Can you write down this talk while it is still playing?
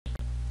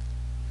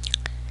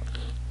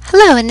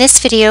Hello, in this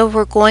video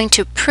we're going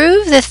to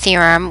prove the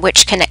theorem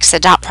which connects the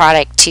dot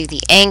product to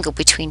the angle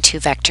between two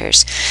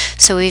vectors.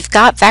 So we've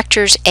got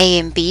vectors A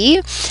and B,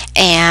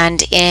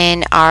 and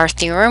in our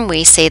theorem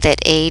we say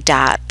that A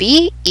dot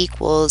B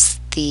equals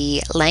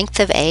the length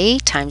of A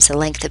times the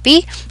length of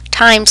B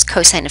times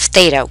cosine of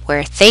theta,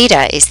 where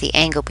theta is the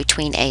angle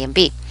between A and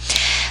B.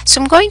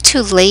 So I'm going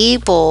to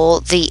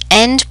label the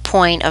end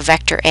point of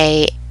vector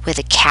A with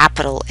a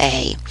capital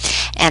A,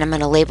 and I'm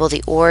going to label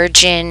the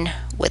origin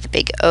with a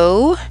big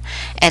O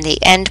and the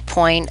end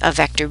point of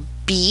vector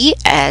B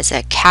as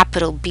a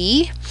capital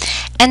B,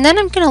 and then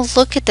I'm going to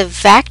look at the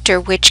vector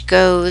which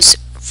goes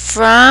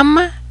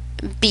from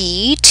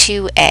B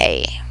to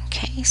A.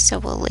 Okay, so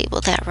we'll label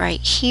that right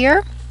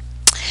here,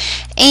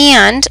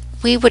 and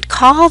we would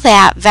call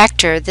that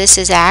vector, this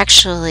is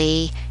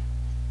actually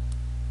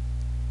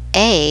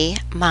A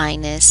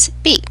minus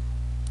B.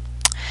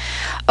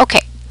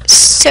 Okay,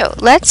 so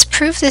let's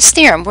prove this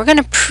theorem. We're going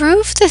to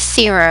prove the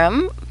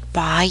theorem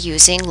by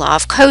using law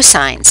of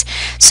cosines.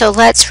 So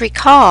let's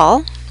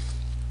recall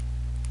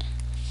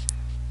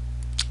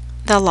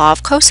the law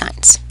of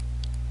cosines.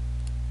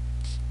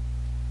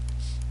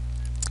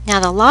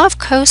 Now the law of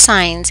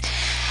cosines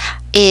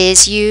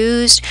is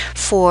used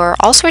for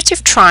all sorts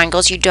of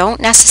triangles. You don't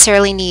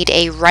necessarily need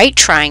a right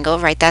triangle,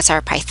 right? That's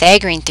our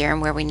Pythagorean theorem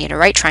where we need a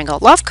right triangle.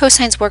 Law of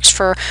cosines works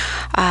for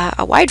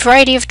a wide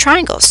variety of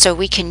triangles, so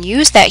we can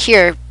use that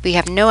here. We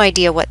have no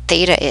idea what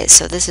theta is,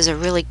 so this is a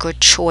really good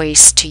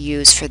choice to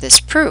use for this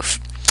proof.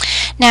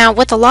 Now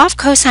what the law of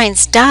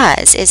cosines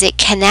does is it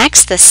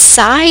connects the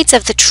sides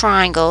of the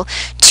triangle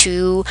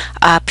to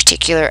a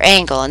particular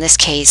angle. In this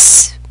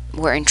case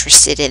we're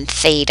interested in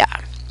theta.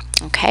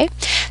 Okay,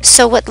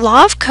 so what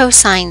law of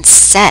cosines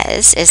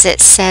says is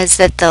it says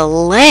that the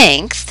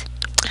length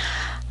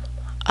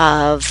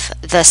of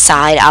the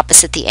side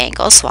opposite the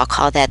angle, so I'll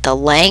call that the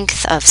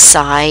length of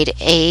side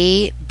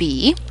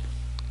AB,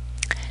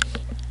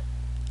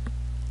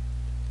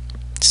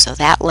 so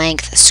that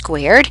length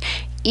squared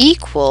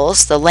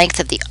equals the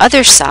length of the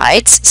other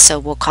sides, so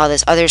we'll call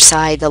this other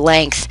side the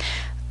length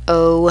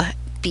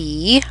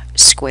OB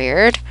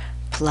squared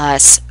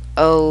plus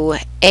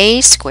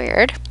OA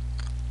squared,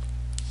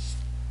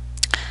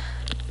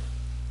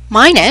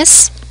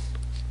 minus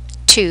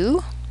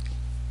 2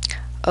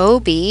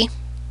 OB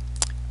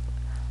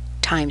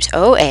times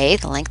OA,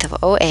 the length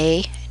of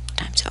OA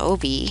times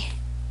OB,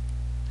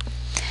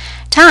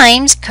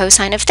 times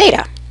cosine of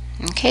theta.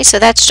 Okay, so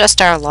that's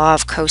just our law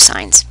of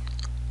cosines.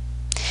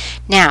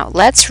 Now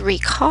let's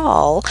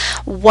recall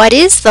what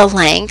is the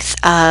length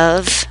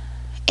of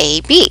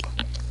AB.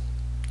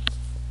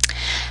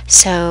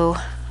 So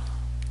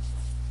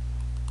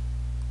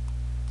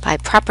by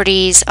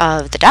properties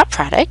of the dot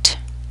product,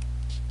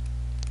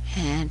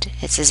 and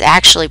this is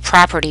actually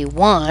property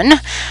 1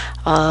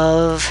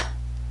 of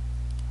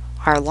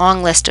our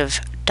long list of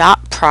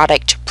dot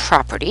product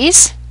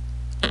properties.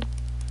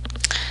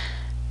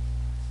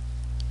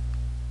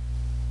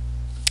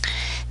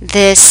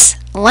 This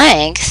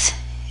length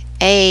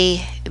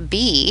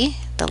AB,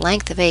 the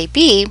length of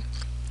AB,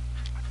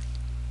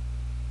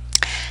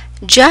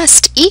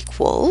 just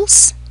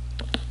equals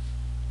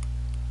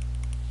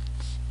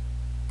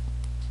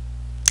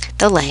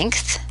the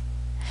length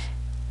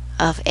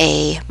of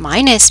A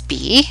minus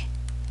B,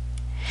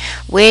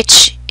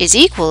 which is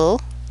equal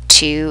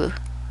to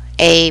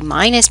A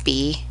minus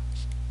B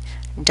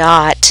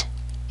dot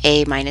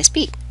A minus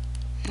B.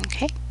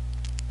 Okay,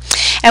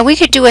 and we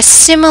could do a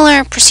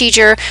similar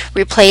procedure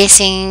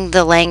replacing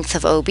the length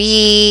of OB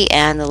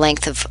and the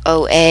length of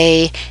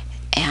OA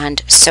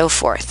and so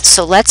forth.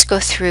 So let's go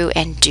through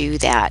and do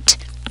that.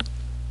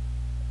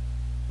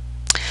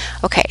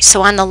 Okay,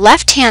 so on the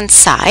left hand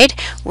side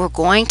we're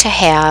going to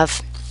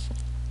have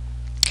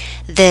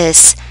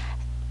this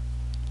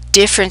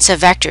difference of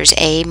vectors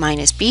A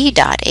minus B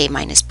dot A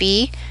minus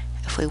B.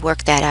 If we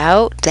work that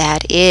out,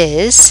 that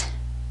is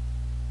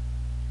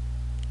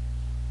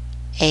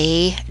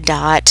A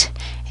dot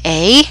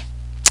A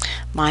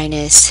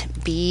minus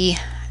B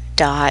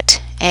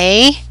dot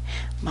A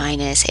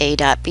minus A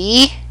dot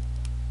B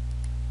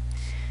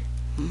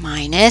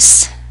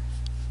minus,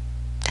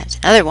 that's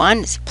another one,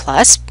 it's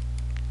plus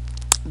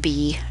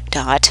B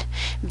dot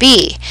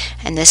B,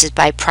 and this is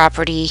by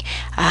property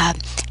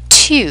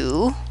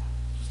 2,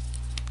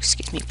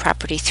 excuse me,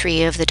 property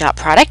 3 of the dot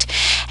product.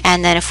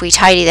 And then if we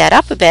tidy that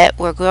up a bit,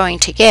 we're going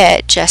to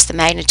get just the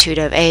magnitude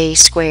of A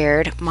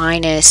squared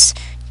minus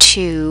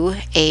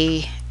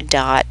 2A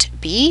dot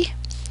B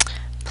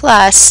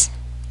plus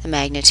the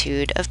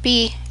magnitude of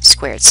B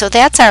squared. So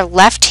that's our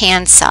left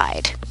hand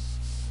side.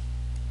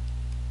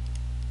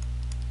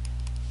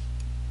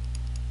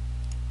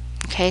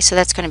 Okay, so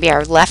that's going to be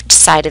our left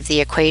side of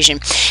the equation.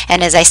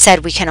 And as I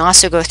said, we can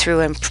also go through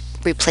and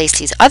replace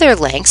these other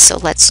lengths, so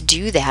let's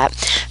do that.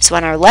 So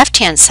on our left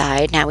hand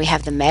side now we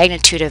have the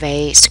magnitude of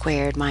A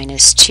squared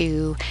minus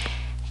 2A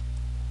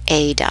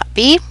dot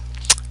B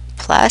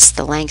plus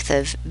the length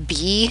of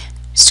B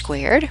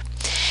squared,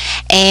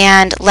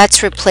 and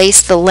let's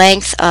replace the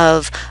length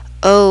of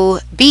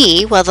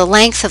OB, well, the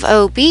length of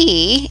OB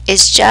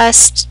is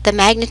just the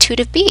magnitude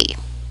of B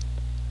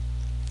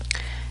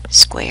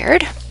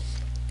squared.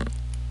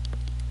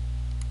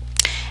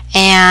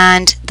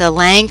 And the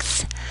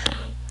length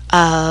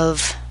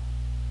of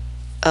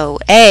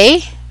OA,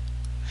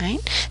 right,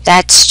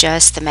 that's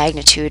just the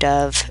magnitude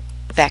of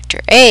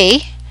vector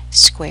A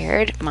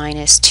squared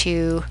minus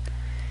 2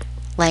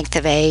 length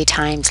of A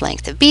times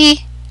length of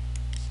B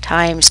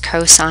times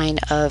cosine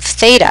of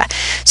theta.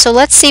 So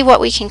let's see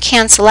what we can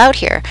cancel out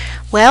here.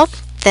 Well,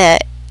 the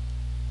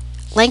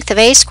length of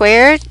A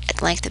squared,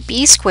 length of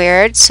B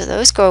squared, so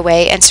those go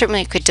away, and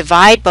certainly you could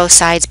divide both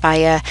sides by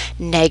a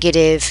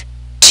negative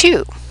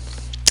 2.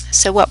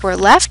 So what we're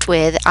left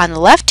with on the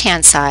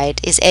left-hand side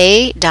is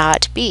A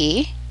dot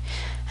B,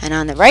 and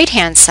on the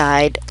right-hand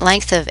side,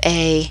 length of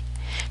A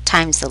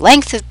times the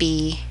length of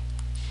B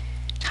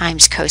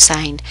times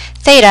cosine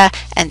theta,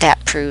 and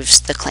that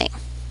proves the claim.